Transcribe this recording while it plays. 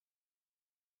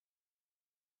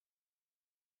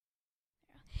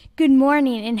Good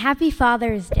morning and happy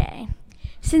Father's Day.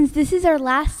 Since this is our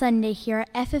last Sunday here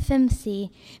at FFMC,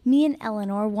 me and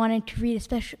Eleanor wanted to read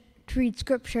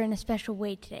scripture in a special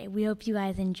way today. We hope you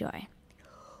guys enjoy.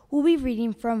 We'll be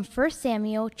reading from 1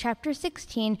 Samuel chapter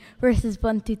 16, verses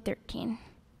 1 through 13.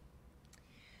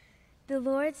 The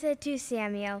Lord said to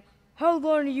Samuel, "How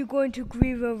long are you going to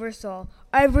grieve over Saul?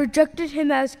 I have rejected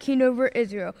him as king over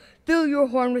Israel. Fill your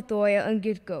horn with oil and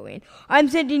get going. I'm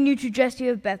sending you to Jesse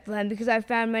of Bethlehem because I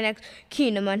found my next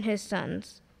king among his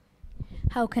sons."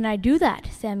 "How can I do that?"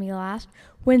 Samuel asked.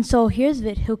 "When Saul hears of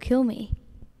it, he'll kill me."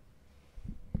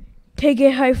 "Take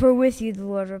a heifer with you," the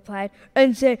Lord replied,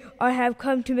 "and say, 'I have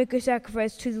come to make a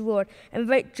sacrifice to the Lord.'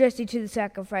 Invite Jesse to the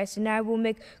sacrifice, and I will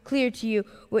make clear to you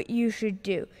what you should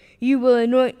do. You will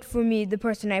anoint for me the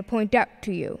person I point out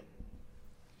to you."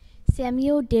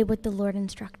 Samuel did what the Lord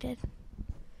instructed.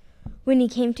 When he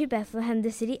came to Bethlehem,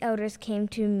 the city elders came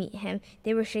to meet him.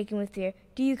 They were shaken with fear.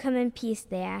 "Do you come in peace?"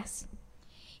 they asked.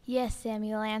 "Yes,"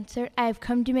 Samuel answered, "I have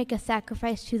come to make a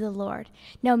sacrifice to the Lord.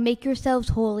 Now make yourselves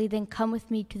holy, then come with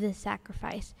me to this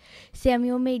sacrifice."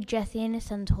 Samuel made Jesse and his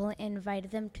sons holy and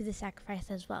invited them to the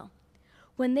sacrifice as well.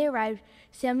 When they arrived,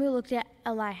 Samuel looked at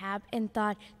Eliab and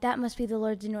thought, "That must be the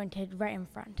Lord's anointed right in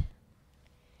front."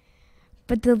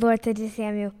 But the Lord said to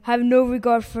Samuel, "Have no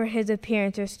regard for his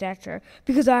appearance or stature,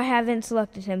 because I haven't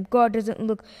selected him. God doesn't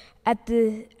look at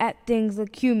things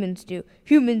like humans do.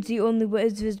 Humans see only what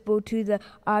is visible to the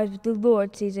eyes, but the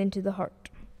Lord sees into the heart."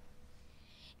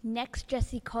 Next,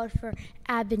 Jesse called for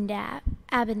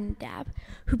Abinadab,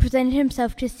 who presented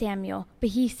himself to Samuel, but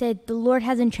he said, "The Lord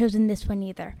hasn't chosen this one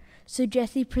either." So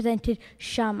Jesse presented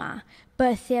Shammah,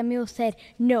 but Samuel said,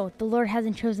 "No, the Lord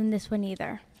hasn't chosen this one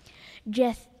either."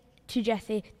 To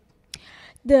Jesse,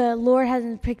 "The Lord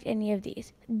hasn't picked any of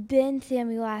these." Then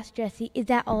Samuel asked Jesse, "Is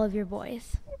that all of your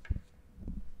boys?"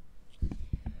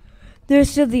 "There's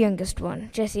still the youngest one,"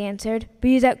 Jesse answered, "but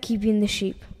he's out keeping the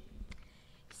sheep."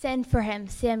 "Send for him,"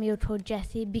 Samuel told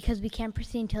Jesse, "because we can't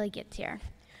proceed until he gets here."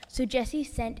 So Jesse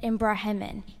sent and brought him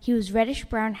in. He was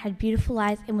reddish-brown, had beautiful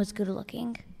eyes, and was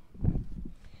good-looking.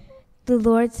 The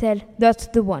Lord said, "That's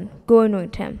the one. Go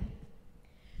anoint him."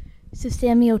 So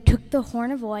Samuel took the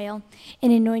horn of oil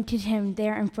and anointed him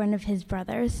there in front of his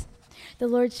brothers. The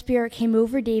Lord's Spirit came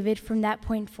over David from that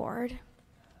point forward.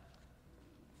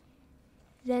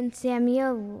 Then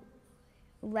Samuel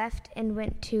left and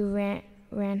went to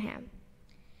Ramah.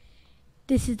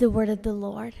 This is the word of the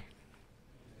Lord.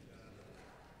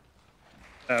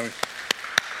 I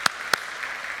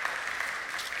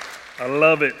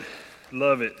love it.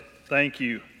 Love it. Thank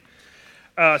you.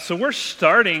 So we're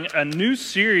starting a new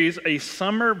series, a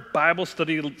summer Bible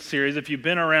study series. If you've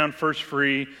been around First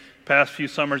Free past few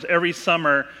summers, every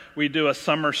summer we do a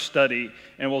summer study.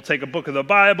 And we'll take a book of the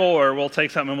Bible or we'll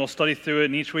take something and we'll study through it.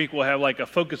 And each week we'll have like a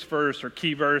focus verse or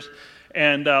key verse.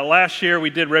 And last year we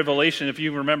did Revelation. If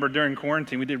you remember during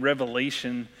quarantine, we did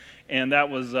Revelation. And that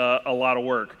was a lot of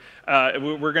work.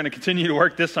 We're going to continue to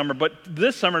work this summer, but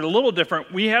this summer is a little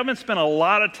different. We haven't spent a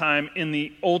lot of time in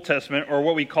the Old Testament, or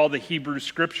what we call the Hebrew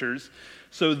Scriptures.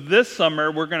 So this summer,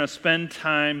 we're going to spend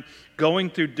time going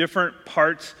through different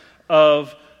parts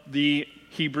of the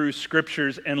Hebrew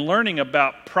Scriptures and learning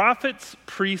about prophets,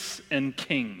 priests, and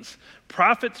kings.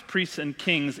 Prophets, priests, and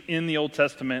kings in the Old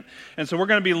Testament. And so we're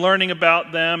going to be learning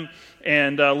about them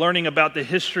and learning about the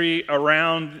history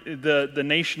around the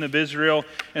nation of Israel.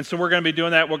 And so we're going to be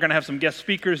doing that. We're going to have some guest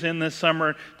speakers in this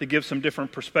summer to give some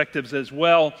different perspectives as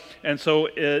well. And so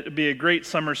it'll be a great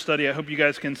summer study. I hope you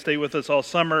guys can stay with us all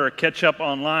summer or catch up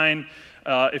online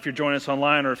if you're joining us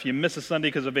online, or if you miss a Sunday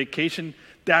because of vacation.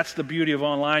 That's the beauty of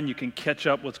online. You can catch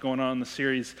up what's going on in the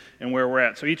series and where we're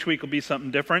at. So each week will be something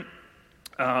different.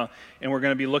 And we're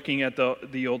going to be looking at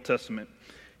the Old Testament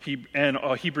and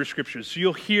Hebrew Scriptures. So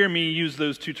you'll hear me use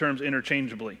those two terms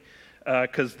interchangeably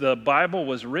because the Bible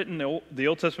was written, the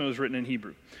Old Testament was written in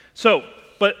Hebrew. So,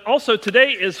 but also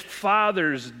today is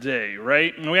Father's Day,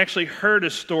 right? And we actually heard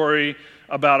a story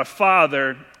about a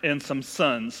father and some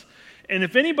sons. And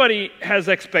if anybody has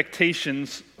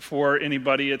expectations for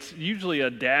anybody, it's usually a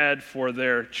dad for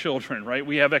their children, right?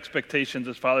 We have expectations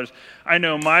as fathers. I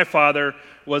know my father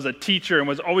was a teacher and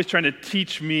was always trying to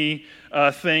teach me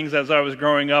things as I was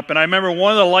growing up. And I remember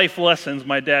one of the life lessons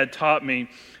my dad taught me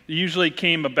usually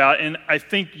came about, and I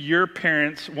think your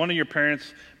parents, one of your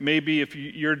parents, maybe if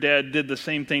your dad did the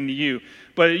same thing to you,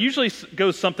 but it usually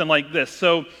goes something like this.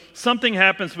 So something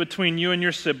happens between you and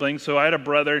your siblings. So I had a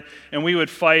brother, and we would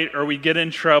fight, or we'd get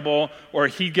in trouble, or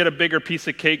he'd get a bigger piece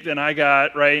of cake than I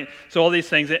got, right? So all these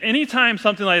things. Anytime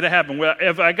something like that happened,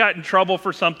 if I got in trouble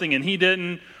for something and he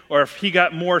didn't, or if he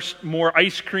got more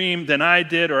ice cream than I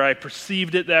did, or I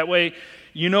perceived it that way,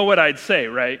 you know what I'd say,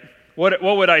 right? What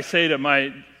would I say to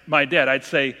my dad? I'd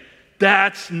say,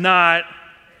 that's not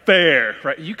fair,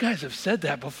 right? You guys have said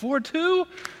that before too?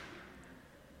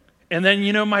 And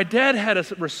then, my dad had a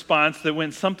response that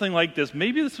went something like this.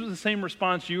 Maybe this was the same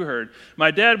response you heard.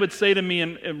 My dad would say to me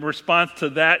in response to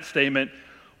that statement,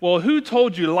 well, who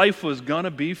told you life was going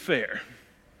to be fair,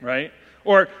 right?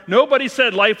 Or nobody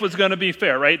said life was going to be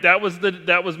fair, right? That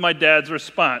was my dad's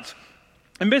response.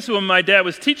 And basically what my dad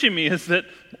was teaching me is that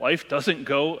life doesn't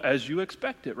go as you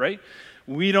expect it, right?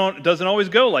 It doesn't always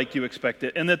go like you expect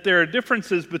it, and that there are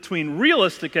differences between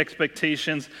realistic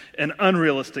expectations and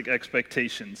unrealistic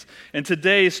expectations. In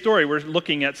today's story, we're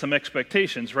looking at some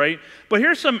expectations, right? But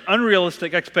here's some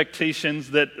unrealistic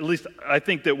expectations that at least I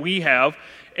think that we have,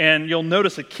 and you'll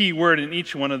notice a key word in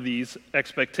each one of these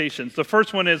expectations. The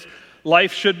first one is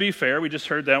life should be fair. We just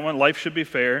heard that one. Life should be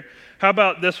fair. How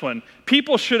about this one?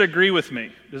 People should agree with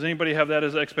me. Does anybody have that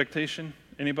as an expectation?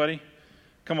 Anybody?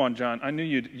 Come on, John. I knew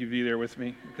you'd be there with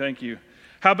me. Thank you.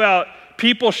 How about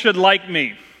people should like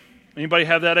me? Anybody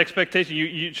have that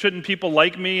expectation? Shouldn't people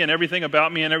like me and everything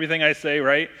about me and everything I say,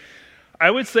 right? I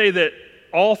would say that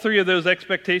all three of those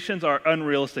expectations are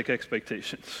unrealistic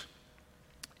expectations.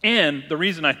 And the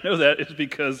reason I know that is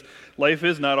because life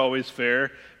is not always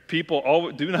fair.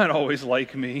 People do not always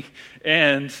like me.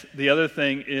 And the other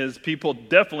thing is people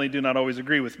definitely do not always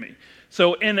agree with me.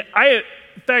 In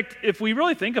fact, if we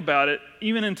really think about it,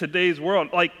 even in today's world,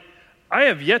 I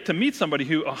have yet to meet somebody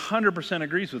who 100%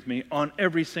 agrees with me on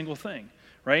every single thing,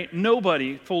 right?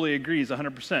 Nobody fully agrees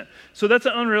 100%. So that's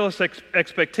an unrealistic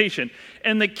expectation.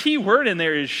 And the key word in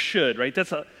there is should, right?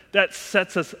 That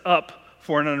sets us up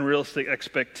for an unrealistic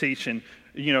expectation,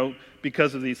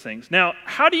 because of these things. Now,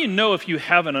 how do you know if you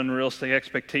have an unrealistic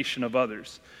expectation of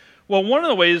others? Well, one of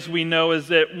the ways we know is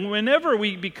that whenever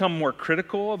we become more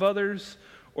critical of others,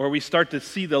 or we start to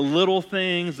see the little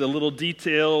things, the little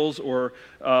details, or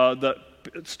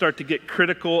start to get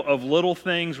critical of little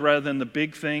things rather than the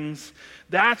big things,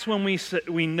 that's when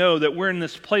we know that we're in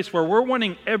this place where we're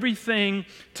wanting everything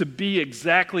to be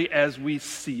exactly as we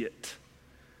see it.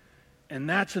 And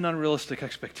that's an unrealistic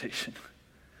expectation.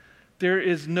 There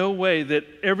is no way that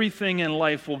everything in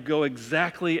life will go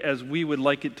exactly as we would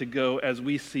like it to go, as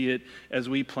we see it, as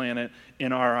we plan it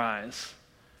in our eyes,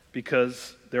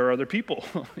 because there are other people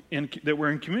that we're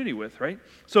in community with, right?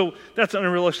 So that's an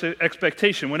unrealistic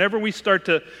expectation. Whenever we start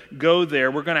to go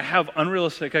there, we're going to have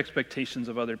unrealistic expectations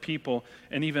of other people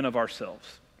and even of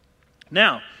ourselves.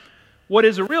 Now, what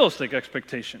is a realistic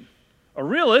expectation? A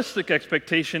realistic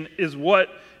expectation is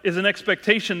an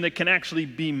expectation that can actually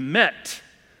be met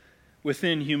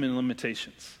within human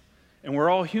limitations. And we're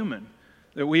all human.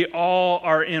 That we all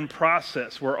are in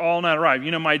process. We're all not arrived.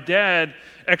 My dad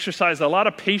exercised a lot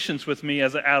of patience with me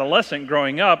as an adolescent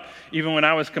growing up. Even when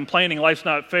I was complaining life's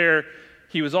not fair,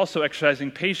 he was also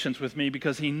exercising patience with me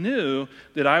because he knew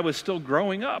that I was still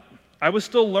growing up. I was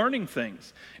still learning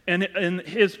things. And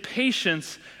his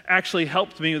patience actually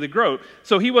helped me with the growth.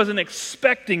 So he wasn't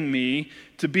expecting me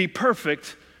to be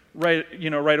perfect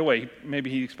right away. Maybe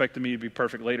he expected me to be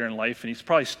perfect later in life, and he's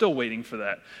probably still waiting for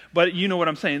that. But you know what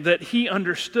I'm saying, that he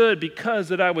understood because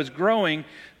that I was growing,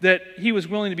 that he was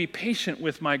willing to be patient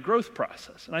with my growth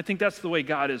process. And I think that's the way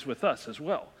God is with us as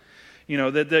well.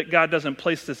 That God doesn't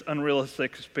place this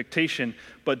unrealistic expectation,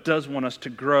 but does want us to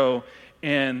grow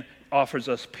and offers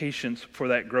us patience for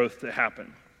that growth to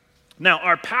happen. Now,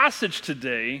 our passage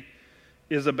today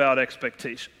is about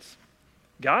expectations.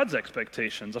 God's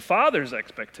expectations, a father's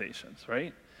expectations,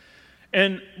 right?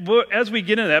 And as we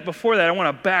get into that, before that, I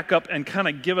want to back up and kind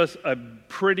of give us a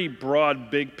pretty broad,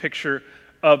 big picture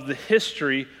of the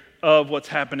history of what's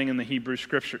happening in the Hebrew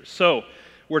Scriptures. So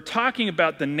we're talking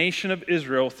about the nation of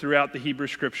Israel throughout the Hebrew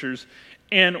Scriptures,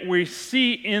 and we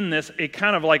see in this a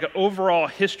kind of like an overall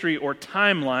history or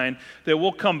timeline that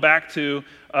we'll come back to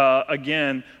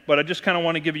again, but I just kind of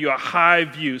want to give you a high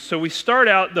view. So we start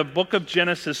out, the book of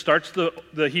Genesis starts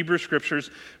the Hebrew Scriptures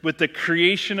with the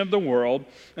creation of the world.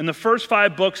 And the first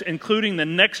 5 books, including the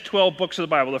next 12 books of the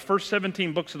Bible, the first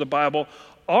 17 books of the Bible,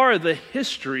 are the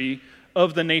history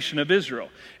of the nation of Israel.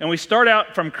 And we start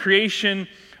out from creation,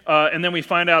 and then we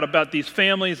find out about these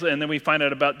families, and then we find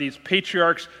out about these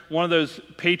patriarchs. One of those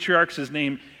patriarchs is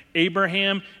named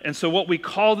Abraham. And so what we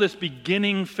call this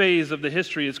beginning phase of the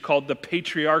history is called the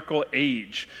patriarchal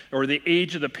age, or the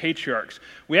age of the patriarchs.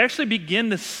 We actually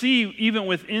begin to see, even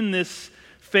within this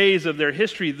phase of their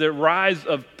history, the rise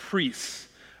of priests.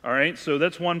 All right, so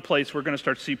that's one place we're going to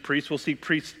start to see priests. We'll see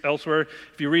priests elsewhere.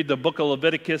 If you read the book of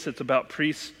Leviticus, it's about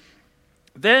priests.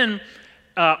 Then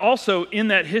also in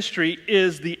that history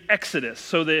is the Exodus.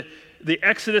 So the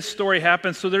Exodus story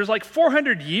happens. So there's like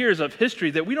 400 years of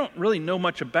history that we don't really know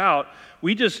much about.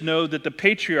 We just know that the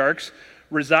patriarchs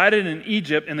resided in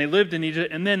Egypt and they lived in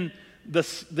Egypt, and then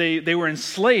they were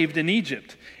enslaved in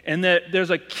Egypt. And that there's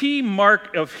a key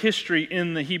mark of history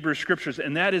in the Hebrew Scriptures,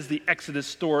 and that is the Exodus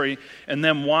story and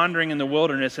them wandering in the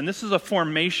wilderness. And this is a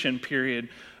formation period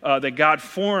that God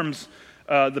forms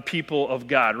the people of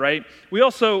God, right? We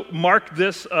also marked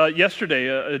this yesterday,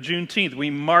 Juneteenth. We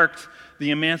marked the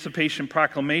Emancipation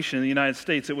Proclamation in the United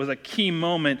States. It was a key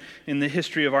moment in the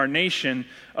history of our nation,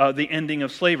 the ending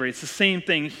of slavery. It's the same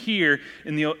thing here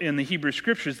in the Hebrew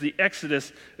Scriptures. The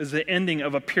Exodus is the ending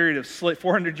of a period of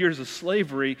 400 years of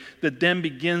slavery that then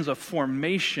begins a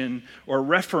formation or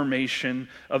reformation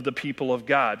of the people of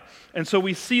God. And so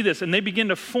we see this, and they begin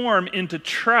to form into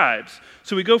tribes.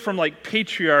 So we go from like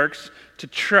patriarchs to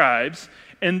tribes,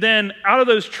 and then out of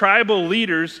those tribal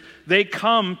leaders, they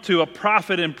come to a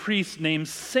prophet and priest named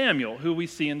Samuel, who we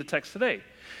see in the text today.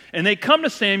 And they come to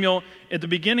Samuel at the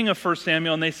beginning of 1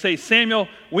 Samuel, and they say, Samuel,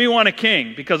 we want a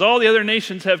king, because all the other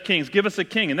nations have kings. Give us a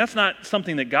king. And that's not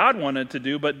something that God wanted to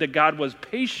do, but that God was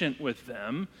patient with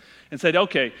them and said,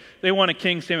 okay, they want a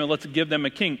king, Samuel, let's give them a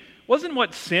king. Wasn't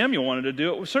what Samuel wanted to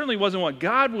do. It certainly wasn't what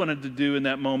God wanted to do in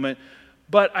that moment.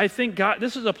 But I think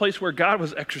this is a place where God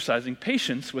was exercising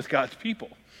patience with God's people.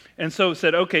 And so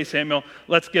said, okay, Samuel,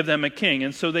 let's give them a king.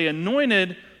 And so they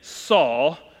anointed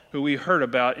Saul, who we heard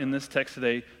about in this text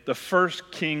today, the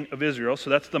first king of Israel. So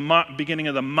that's the beginning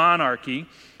of the monarchy,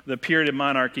 the period of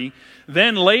monarchy.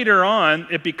 Then later on,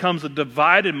 it becomes a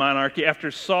divided monarchy.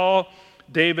 After Saul,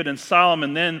 David, and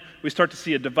Solomon, then we start to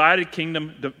see a divided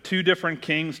kingdom, two different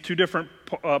kings, two different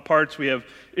parts. We have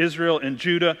Israel and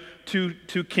Judah,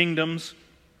 two kingdoms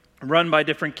run by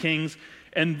different kings.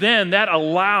 And then that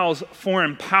allows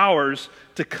foreign powers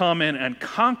to come in and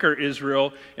conquer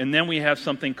Israel, and then we have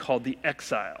something called the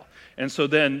exile. And so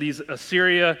then these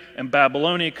Assyria and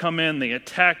Babylonia come in, they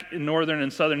attack northern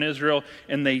and southern Israel,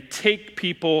 and they take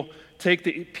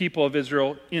the people of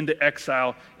Israel into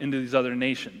exile into these other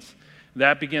nations.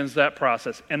 That begins that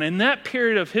process. And in that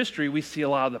period of history, we see a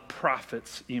lot of the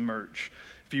prophets emerge.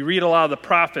 If you read a lot of the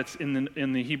prophets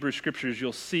in the Hebrew Scriptures,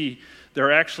 you'll see there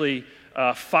are actually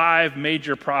 5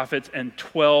 major prophets and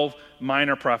 12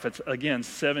 minor prophets. Again,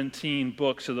 17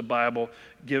 books of the Bible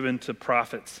given to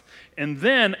prophets. And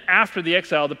then after the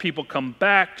exile, the people come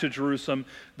back to Jerusalem.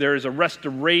 There is a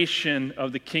restoration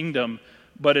of the kingdom,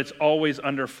 but it's always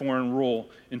under foreign rule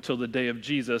until the day of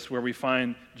Jesus, where we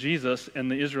find Jesus and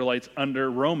the Israelites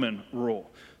under Roman rule.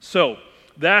 So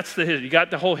that's the history. You got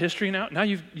the whole history now? Now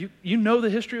you know the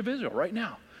history of Israel right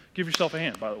now. Give yourself a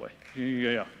hand, by the way.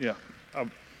 Yeah.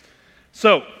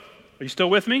 So, are you still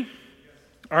with me?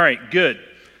 All right, good.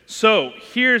 So,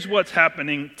 here's what's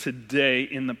happening today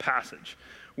in the passage.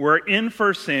 We're in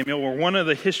 1 Samuel. We're one of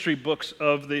the history books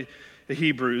of the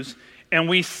Hebrews. And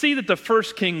we see that the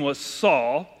first king was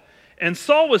Saul. And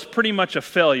Saul was pretty much a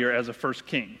failure as a first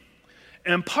king.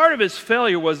 And part of his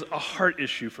failure was a heart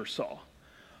issue for Saul.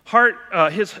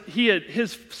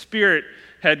 His spirit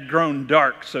had grown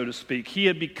dark, so to speak. He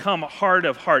had become hard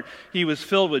of heart. He was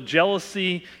filled with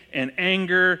jealousy and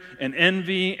anger and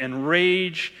envy and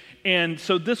rage. And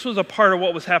so this was a part of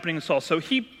what was happening to Saul. So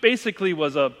he basically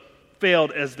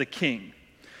failed as the king.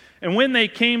 And when they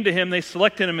came to him, they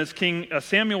selected him as king.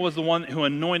 Samuel was the one who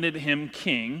anointed him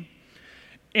king.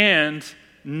 And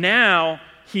now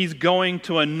he's going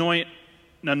to anoint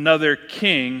another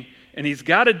king. And he's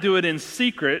got to do it in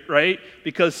secret, right?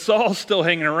 Because Saul's still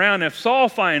hanging around. If Saul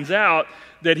finds out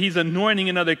that he's anointing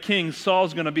another king,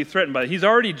 Saul's going to be threatened by it. He's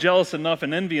already jealous enough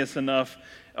and envious enough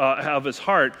of his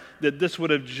heart that this would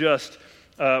have just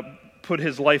put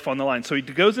his life on the line. So he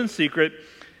goes in secret.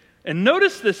 And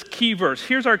notice this key verse.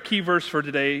 Here's our key verse for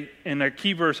today. And our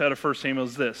key verse out of 1 Samuel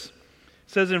is this. It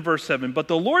says in verse 7, "But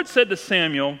the Lord said to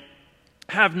Samuel,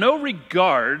 have no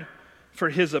regard for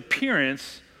his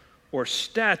appearance or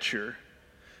stature,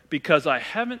 because I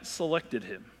haven't selected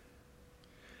him."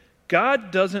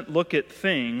 God doesn't look at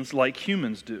things like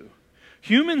humans do.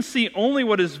 Humans see only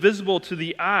what is visible to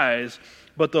the eyes,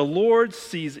 but the Lord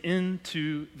sees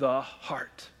into the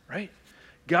heart, right?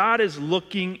 God is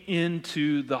looking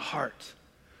into the heart.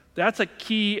 That's a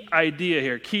key idea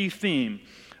here, key theme,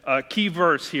 key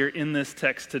verse here in this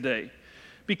text today.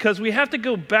 Because we have to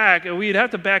go back, and we'd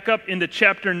have to back up into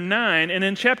chapter 9. And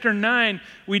in chapter 9,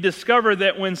 we discover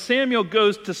that when Samuel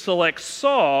goes to select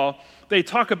Saul, they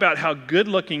talk about how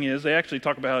good-looking he is. They actually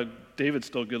talk about how David's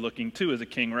still good-looking too as a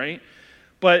king, right?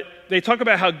 But they talk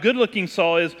about how good-looking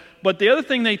Saul is. But the other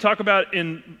thing they talk about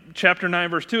in chapter 9,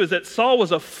 verse 2, is that Saul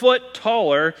was a foot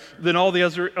taller than all the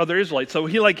other Israelites. So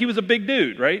he was a big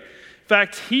dude, right? In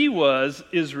fact, he was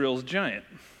Israel's giant.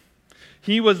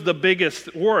 He was the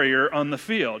biggest warrior on the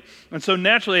field. And so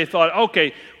naturally they thought,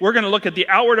 okay, we're going to look at the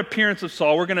outward appearance of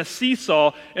Saul. We're going to see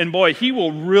Saul, and boy, he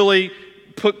will really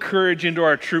put courage into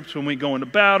our troops when we go into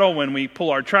battle, when we pull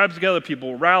our tribes together,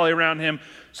 people will rally around him.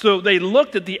 So they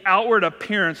looked at the outward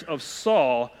appearance of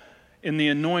Saul in the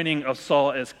anointing of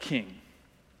Saul as king.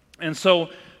 And so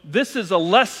this is a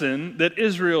lesson that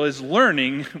Israel is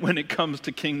learning when it comes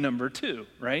to king number 2,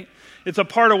 right? It's a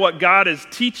part of what God is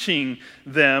teaching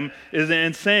them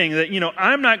and saying that,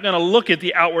 I'm not going to look at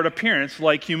the outward appearance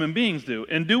like human beings do.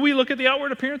 And do we look at the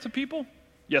outward appearance of people?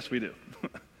 Yes, we do.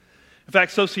 In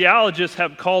fact, sociologists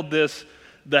have called this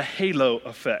the halo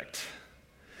effect.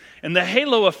 And the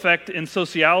halo effect in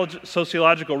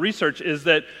sociological research is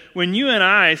that when you and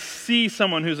I see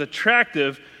someone who's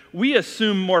attractive, we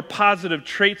assume more positive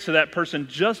traits to that person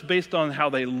just based on how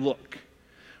they look.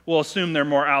 We'll assume they're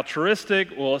more altruistic.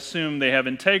 We'll assume they have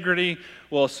integrity.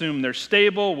 We'll assume they're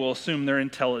stable. We'll assume they're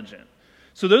intelligent.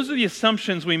 So those are the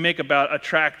assumptions we make about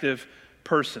attractive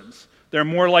persons. They're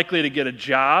more likely to get a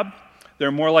job.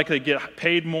 They're more likely to get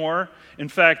paid more. In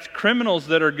fact, criminals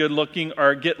that are good looking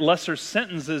get lesser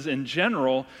sentences in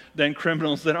general than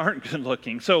criminals that aren't good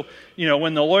looking. So,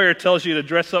 when the lawyer tells you to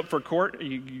dress up for court,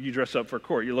 you dress up for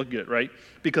court. You look good, right?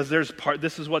 Because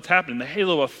this is what's happening. The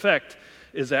halo effect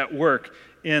is at work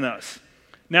in us.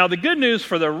 Now, the good news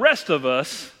for the rest of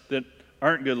us that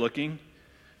aren't good looking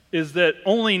is that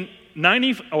only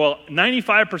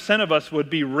 95% of us would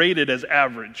be rated as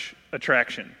average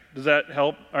attraction. Does that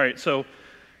help? All right, so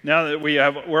now that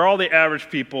we're all the average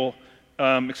people,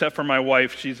 except for my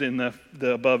wife. She's in the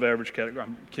above average category.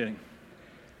 I'm kidding.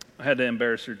 I had to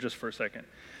embarrass her just for a second.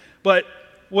 But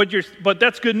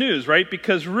that's good news, right?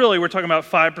 Because really we're talking about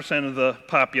 5% of the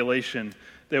population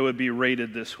that would be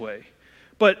rated this way.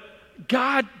 But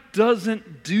God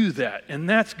doesn't do that, and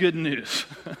that's good news.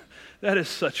 That is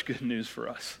such good news for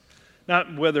us.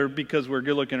 Not whether because we're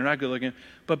good looking or not good looking,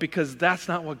 but because that's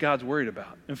not what God's worried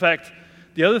about. In fact,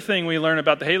 the other thing we learn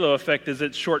about the halo effect is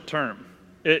it's short term.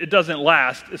 It doesn't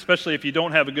last, especially if you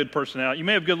don't have a good personality. You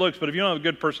may have good looks, but if you don't have a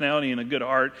good personality and a good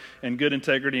heart and good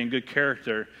integrity and good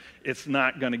character, it's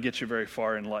not going to get you very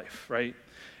far in life, right?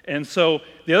 And so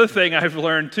the other thing I've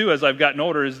learned too as I've gotten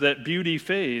older is that beauty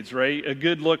fades, right? A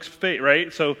good looks fade,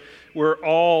 right? So we're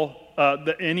all,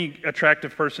 any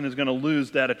attractive person is going to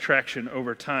lose that attraction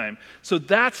over time. So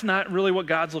that's not really what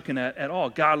God's looking at all.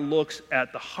 God looks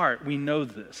at the heart. We know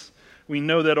this. We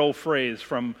know that old phrase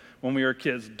from when we were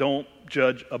kids, don't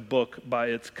judge a book by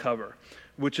its cover,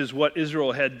 which is what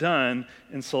Israel had done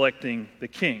in selecting the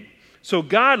king. So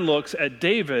God looks at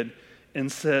David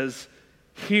and says,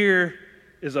 here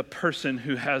is a person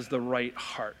who has the right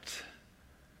heart.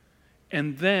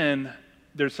 And then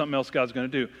there's something else God's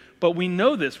going to do. But we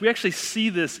know this. We actually see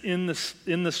this in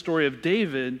the story of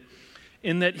David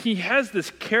in that he has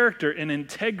this character and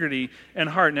integrity and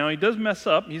heart. Now, he does mess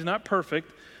up. He's not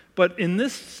perfect. But in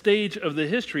this stage of the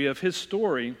history of his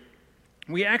story,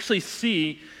 we actually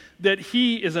see that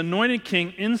he is anointed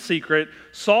king in secret.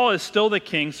 Saul is still the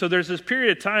king. So there's this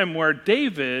period of time where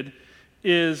David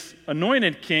is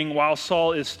anointed king while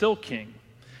Saul is still king.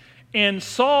 And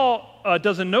Saul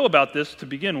doesn't know about this to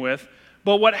begin with,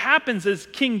 but what happens is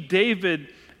King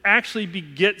David actually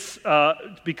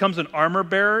becomes an armor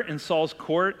bearer in Saul's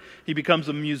court. He becomes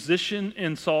a musician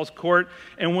in Saul's court.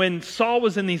 And when Saul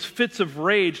was in these fits of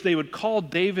rage, they would call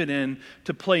David in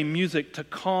to play music to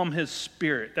calm his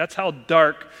spirit. That's how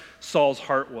dark Saul's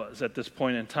heart was at this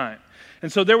point in time.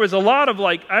 And so there was a lot of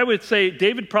I would say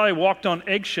David probably walked on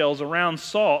eggshells around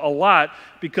Saul a lot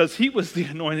because he was the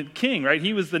anointed king, right?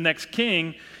 He was the next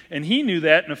king, and he knew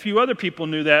that, and a few other people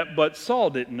knew that, but Saul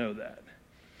didn't know that.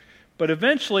 But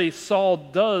eventually Saul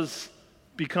does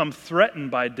become threatened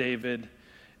by David,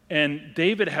 and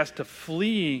David has to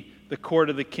flee the court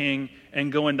of the king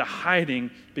and go into hiding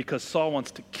because Saul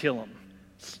wants to kill him.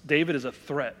 David is a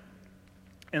threat.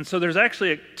 And so there's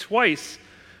actually twice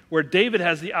where David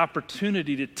has the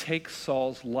opportunity to take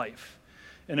Saul's life.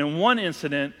 And in one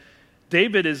incident,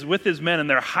 David is with his men and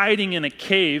they're hiding in a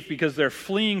cave because they're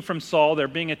fleeing from Saul. They're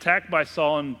being attacked by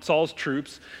Saul and Saul's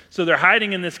troops. So they're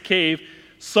hiding in this cave.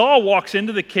 Saul walks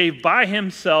into the cave by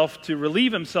himself to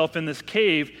relieve himself in this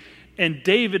cave, and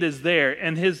David is there.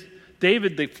 And his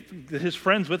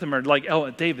friends with him are like, oh,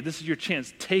 David, this is your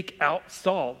chance. Take out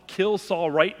Saul. Kill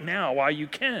Saul right now while you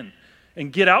can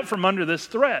and get out from under this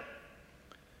threat.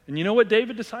 And you know what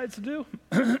David decides to do?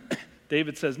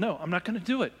 David says, no, I'm not going to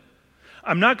do it.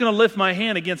 I'm not going to lift my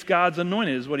hand against God's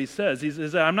anointed, is what he says. He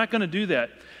says, I'm not going to do that.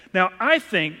 Now, I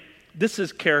think this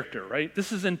is character, right?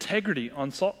 This is integrity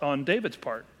on David's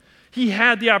part. He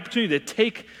had the opportunity to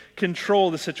take control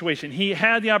of the situation. He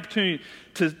had the opportunity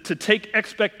to take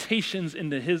expectations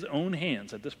into his own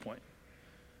hands at this point.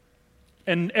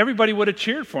 And everybody would have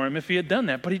cheered for him if he had done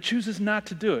that, but he chooses not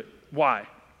to do it. Why?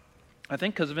 I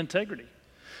think because of integrity.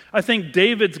 I think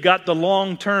David's got the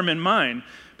long term in mind,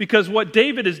 because what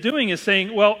David is doing is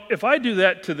saying, well, if I do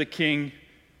that to the king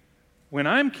when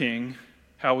I'm king,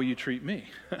 how will you treat me?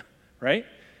 Right?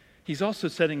 He's also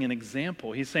setting an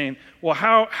example. He's saying, well,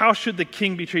 how should the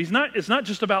king be treated? It's not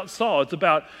just about Saul. It's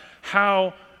about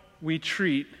how we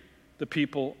treat the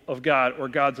people of God or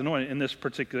God's anointed in this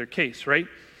particular case, right?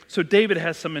 So David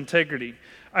has some integrity.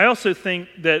 I also think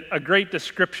that a great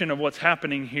description of what's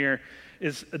happening here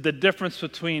is the difference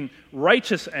between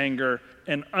righteous anger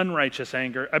and unrighteous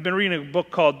anger. I've been reading a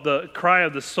book called The Cry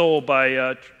of the Soul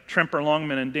by Tremper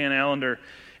Longman and Dan Allender.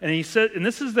 And he said, and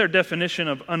this is their definition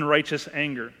of unrighteous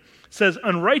anger. It says,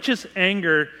 unrighteous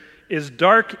anger is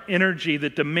dark energy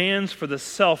that demands for the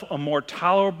self a more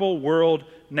tolerable world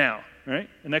now, right?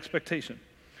 An expectation.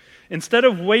 Instead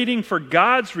of waiting for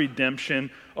God's redemption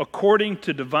according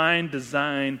to divine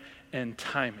design and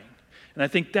timing. And I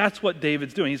think that's what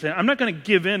David's doing. He's saying, I'm not going to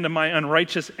give in to my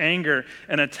unrighteous anger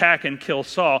and attack and kill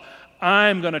Saul.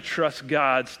 I'm going to trust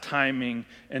God's timing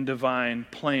and divine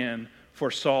plan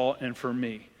for Saul and for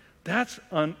me. That's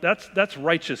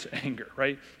righteous anger,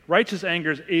 right? Righteous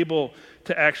anger is able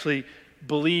to actually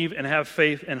believe and have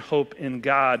faith and hope in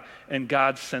God and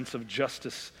God's sense of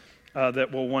justice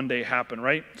that will one day happen,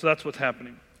 right? So that's what's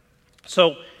happening.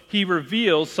 So he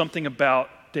reveals something about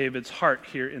David's heart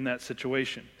here in that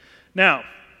situation. Now,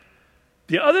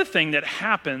 the other thing that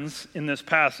happens in this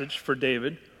passage for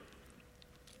David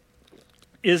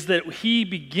is that he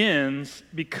begins,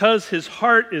 because his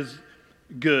heart is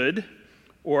good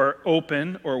or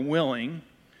open or willing,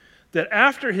 that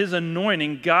after his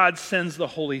anointing, God sends the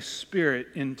Holy Spirit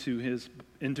into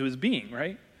his being,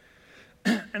 right?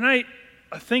 And I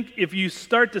think if you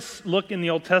start to look in the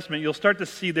Old Testament, you'll start to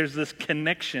see there's this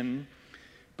connection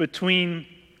between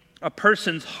a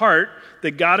person's heart,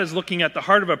 that God is looking at the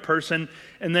heart of a person,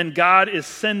 and then God is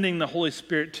sending the Holy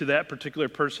Spirit to that particular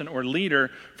person or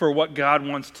leader for what God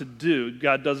wants to do.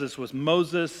 God does this with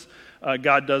Moses.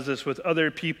 God does this with other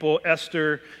people,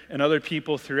 Esther, and other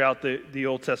people throughout the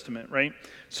Old Testament, right?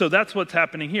 So that's what's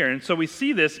happening here. And so we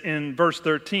see this in verse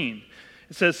 13.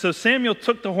 It says, so Samuel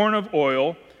took the horn of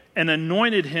oil and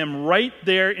anointed him right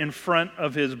there in front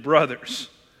of his brothers.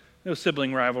 No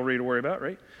sibling rivalry to worry about,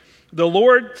 right? The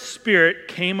Lord's Spirit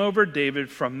came over David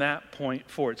from that point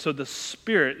forward. So the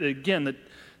Spirit, again,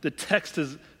 the text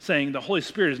is saying the Holy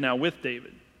Spirit is now with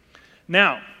David.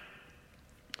 Now,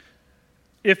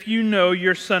 if you know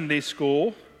your Sunday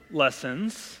school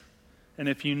lessons, and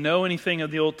if you know anything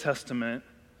of the Old Testament,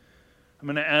 I'm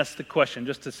going to ask the question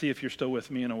just to see if you're still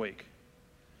with me and awake.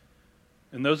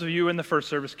 And those of you in the first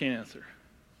service can answer.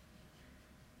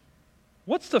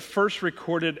 What's the first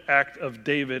recorded act of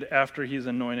David after he's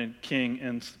anointed king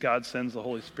and God sends the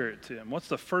Holy Spirit to him? What's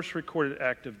the first recorded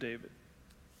act of David?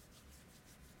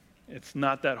 It's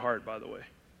not that hard, by the way.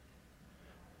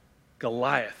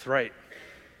 Goliath, right.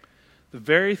 The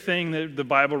very thing that the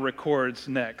Bible records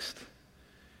next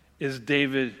is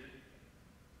David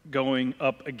going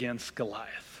up against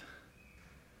Goliath.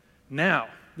 Now,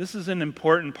 this is an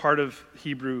important part of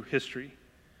Hebrew history,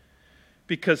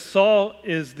 because Saul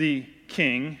is the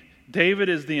king, David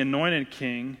is the anointed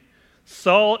king,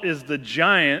 Saul is the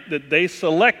giant that they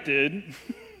selected,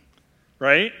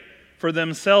 right, for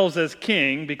themselves as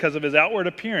king because of his outward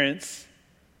appearance.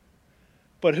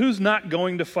 But who's not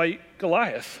going to fight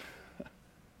Goliath?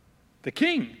 The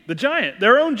king, the giant,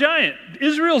 their own giant.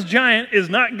 Israel's giant is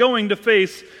not going to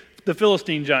face the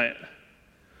Philistine giant.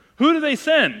 Who do they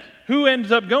send? Who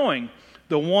ends up going?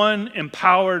 The one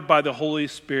empowered by the Holy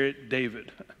Spirit,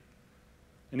 David.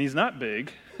 And he's not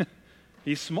big.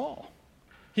 He's small.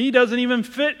 He doesn't even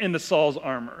fit into Saul's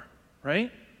armor,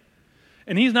 right?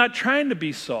 And he's not trying to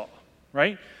be Saul,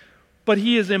 right? But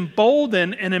he is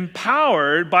emboldened and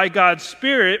empowered by God's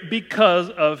Spirit because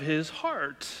of his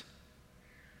heart.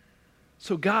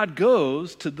 So God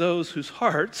goes to those whose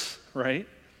hearts, right,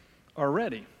 are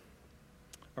ready,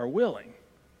 are willing,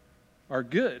 are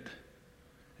good.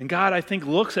 And God, I think,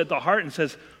 looks at the heart and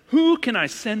says, who can I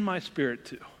send my Spirit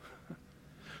to?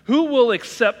 Who will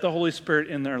accept the Holy Spirit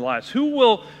in their lives? Who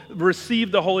will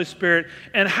receive the Holy Spirit?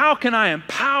 And how can I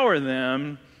empower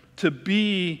them to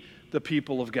be the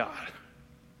people of God?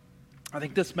 I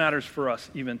think this matters for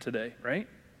us even today, right?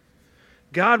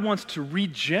 God wants to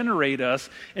regenerate us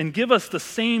and give us the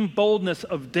same boldness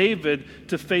of David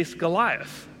to face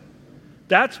Goliath.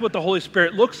 That's what the Holy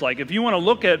Spirit looks like. If you want to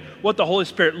look at what the Holy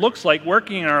Spirit looks like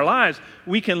working in our lives,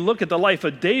 we can look at the life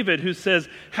of David, who says,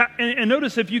 and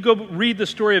notice if you go read the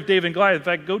story of David and Goliath, in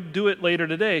fact, go do it later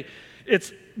today,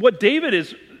 it's what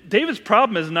David's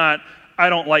problem is not, I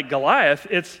don't like Goliath,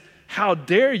 it's how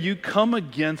dare you come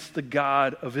against the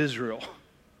God of Israel?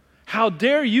 How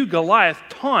dare you, Goliath,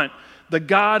 taunt the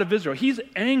God of Israel? He's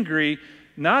angry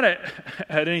not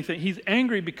at anything. He's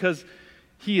angry because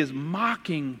he is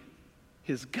mocking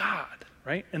his God,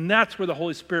 right? And that's where the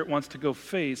Holy Spirit wants to go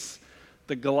face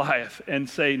the Goliath and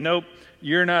say, nope,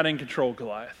 you're not in control,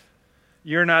 Goliath.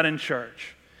 You're not in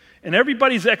charge. And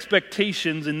everybody's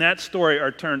expectations in that story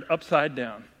are turned upside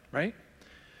down, right?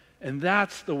 And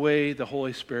that's the way the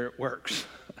Holy Spirit works.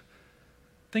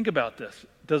 Think about this.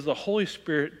 Does the Holy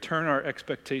Spirit turn our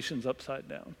expectations upside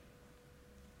down?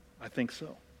 I think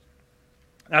so.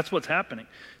 That's what's happening.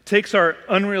 Takes our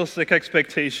unrealistic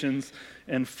expectations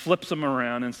and flips them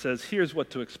around and says, here's what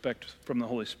to expect from the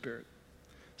Holy Spirit.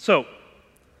 So,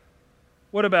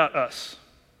 what about us?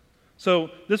 So,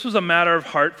 this was a matter of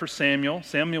heart for Samuel.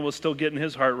 Samuel was still getting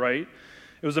his heart right.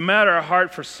 It was a matter of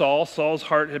heart for Saul. Saul's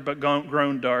heart had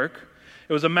grown dark.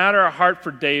 It was a matter of heart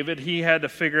for David. He had to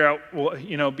figure out,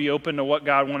 be open to what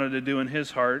God wanted to do in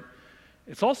his heart.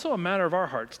 It's also a matter of our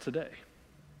hearts today.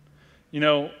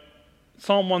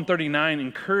 Psalm 139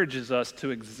 encourages us to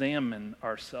examine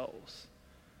ourselves,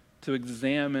 to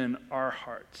examine our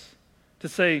hearts, to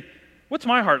say, what's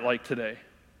my heart like today?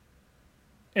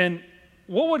 And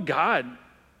what would God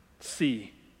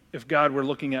see if God were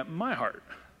looking at my heart?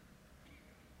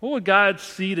 What would God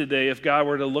see today if God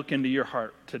were to look into your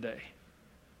heart today?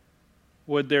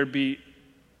 Would there be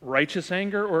righteous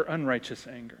anger or unrighteous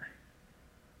anger?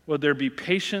 Would there be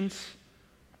patience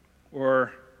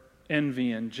or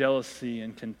envy and jealousy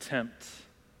and contempt?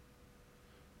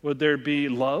 Would there be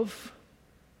love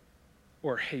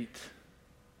or hate?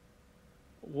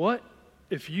 What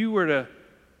if you were to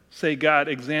say, God,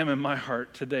 examine my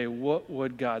heart today, what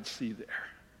would God see there?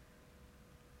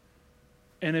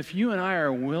 And if you and I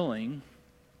are willing,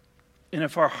 and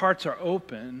if our hearts are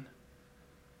open,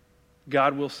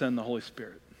 God will send the Holy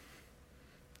Spirit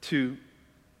to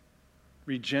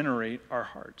regenerate our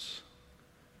hearts,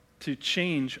 to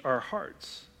change our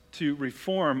hearts, to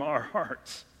reform our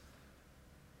hearts,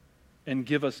 and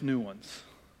give us new ones.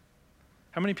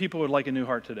 How many people would like a new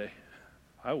heart today?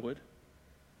 I would.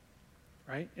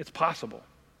 Right? It's possible.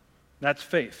 That's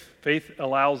faith. Faith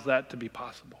allows that to be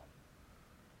possible.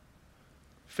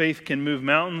 Faith can move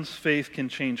mountains. Faith can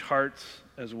change hearts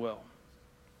as well.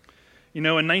 In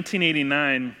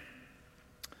 1989,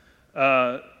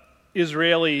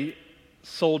 Israeli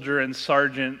soldier and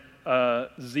sergeant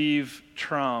Ziv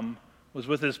Traum was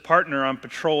with his partner on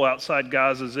patrol outside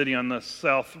Gaza City on the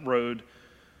south road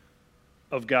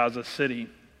of Gaza City,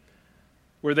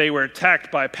 where they were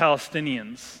attacked by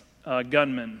Palestinians,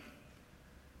 gunmen.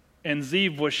 And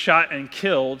Ziv was shot and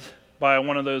killed by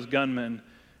one of those gunmen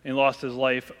and lost his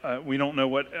life. I don't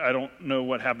know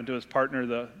what happened to his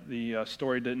partner. The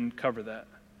story didn't cover that.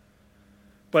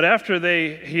 But after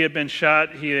he had been shot,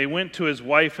 they went to his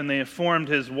wife and they informed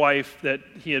his wife that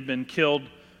he had been killed.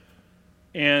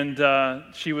 And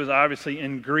she was obviously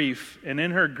in grief. And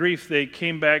in her grief, they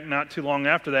came back not too long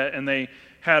after that and they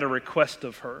had a request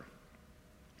of her.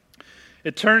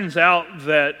 It turns out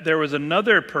that there was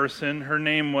another person, her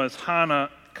name was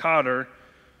Hannah Cotter,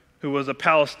 who was a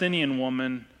Palestinian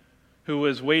woman who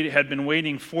had been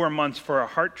waiting 4 months for a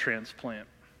heart transplant.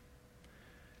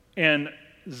 And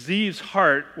Ziv's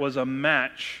heart was a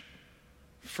match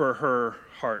for her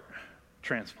heart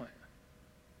transplant.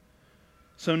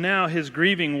 So now his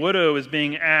grieving widow is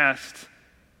being asked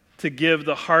to give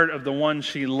the heart of the one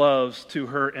she loves to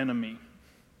her enemy.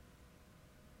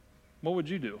 What would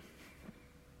you do?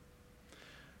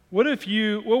 What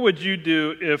would you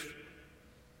do if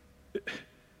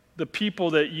the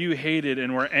people that you hated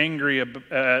and were angry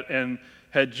at and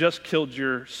had just killed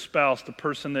your spouse, the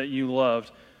person that you loved,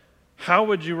 how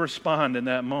would you respond in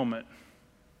that moment?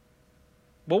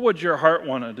 What would your heart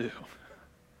want to do?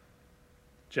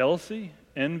 Jealousy,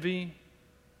 envy,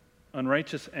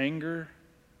 unrighteous anger,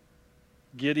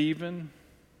 get even,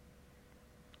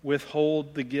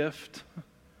 withhold the gift,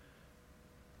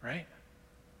 right?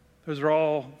 Those are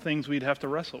all things we'd have to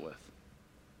wrestle with.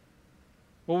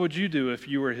 What would you do if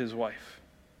you were his wife?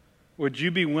 Would you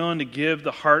be willing to give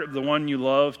the heart of the one you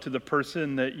love to the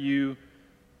person that you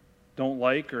don't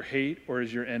like or hate or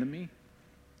is your enemy?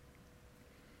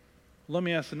 Let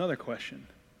me ask another question.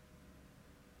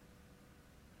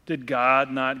 Did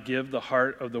God not give the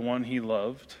heart of the one he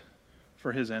loved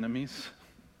for his enemies,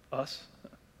 us?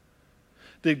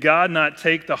 Did God not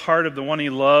take the heart of the one he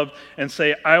loved and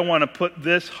say, I want to put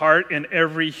this heart in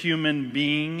every human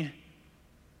being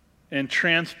and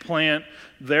transplant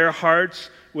their hearts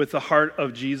with the heart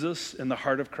of Jesus and the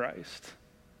heart of Christ?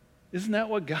 Isn't that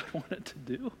what God wanted to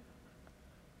do?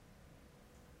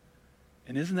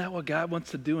 And isn't that what God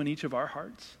wants to do in each of our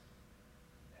hearts?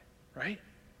 Right?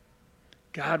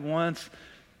 God wants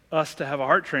us to have a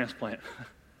heart transplant.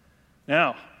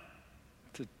 Now,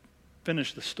 to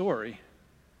finish the story,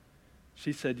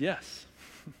 she said yes.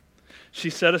 She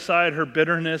set aside her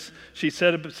bitterness. She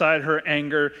set aside her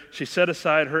anger. She set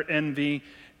aside her envy.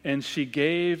 And she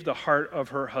gave the heart of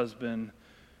her husband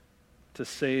to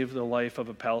save the life of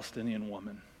a Palestinian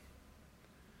woman.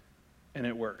 And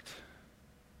it worked.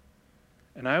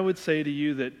 And I would say to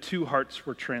you that 2 hearts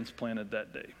were transplanted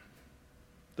that day.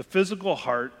 The physical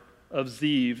heart of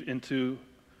Zeev into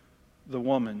the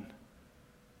woman,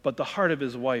 but the heart of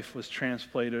his wife was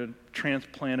transplanted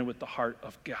with the heart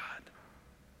of God.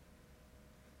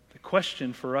 The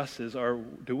question for us is,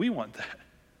 do we want that?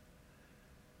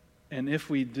 And if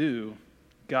we do,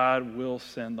 God will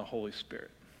send the Holy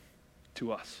Spirit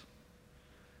to us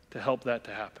to help that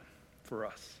to happen for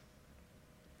us.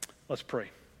 Let's pray.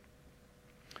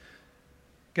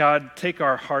 God, take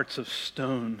our hearts of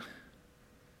stone.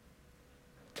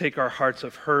 Take our hearts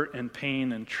of hurt and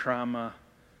pain and trauma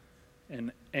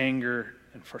and anger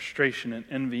and frustration and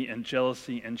envy and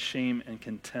jealousy and shame and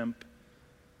contempt.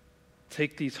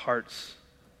 Take these hearts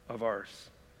of ours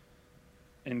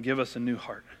and give us a new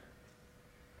heart.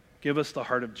 Give us the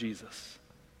heart of Jesus.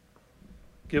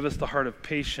 Give us the heart of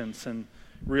patience and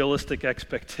realistic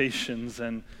expectations,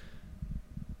 and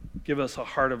give us a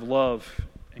heart of love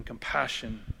and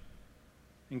compassion,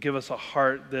 and give us a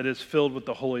heart that is filled with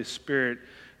the Holy Spirit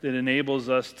that enables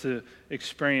us to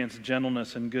experience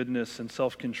gentleness and goodness and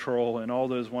self-control and all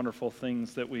those wonderful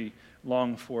things that we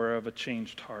long for of a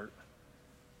changed heart.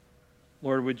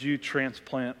 Lord, would you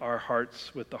transplant our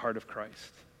hearts with the heart of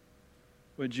Christ?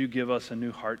 Would you give us a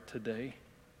new heart today?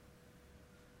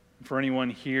 For anyone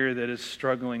here that is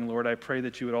struggling, Lord, I pray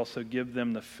that you would also give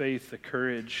them the faith, the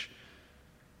courage,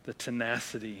 the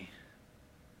tenacity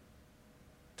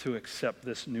to accept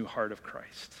this new heart of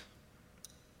Christ.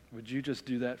 Would you just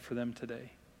do that for them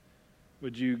today?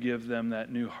 Would you give them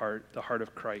that new heart, the heart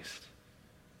of Christ,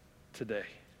 today?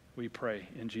 We pray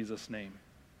in Jesus' name.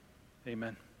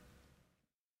 Amen.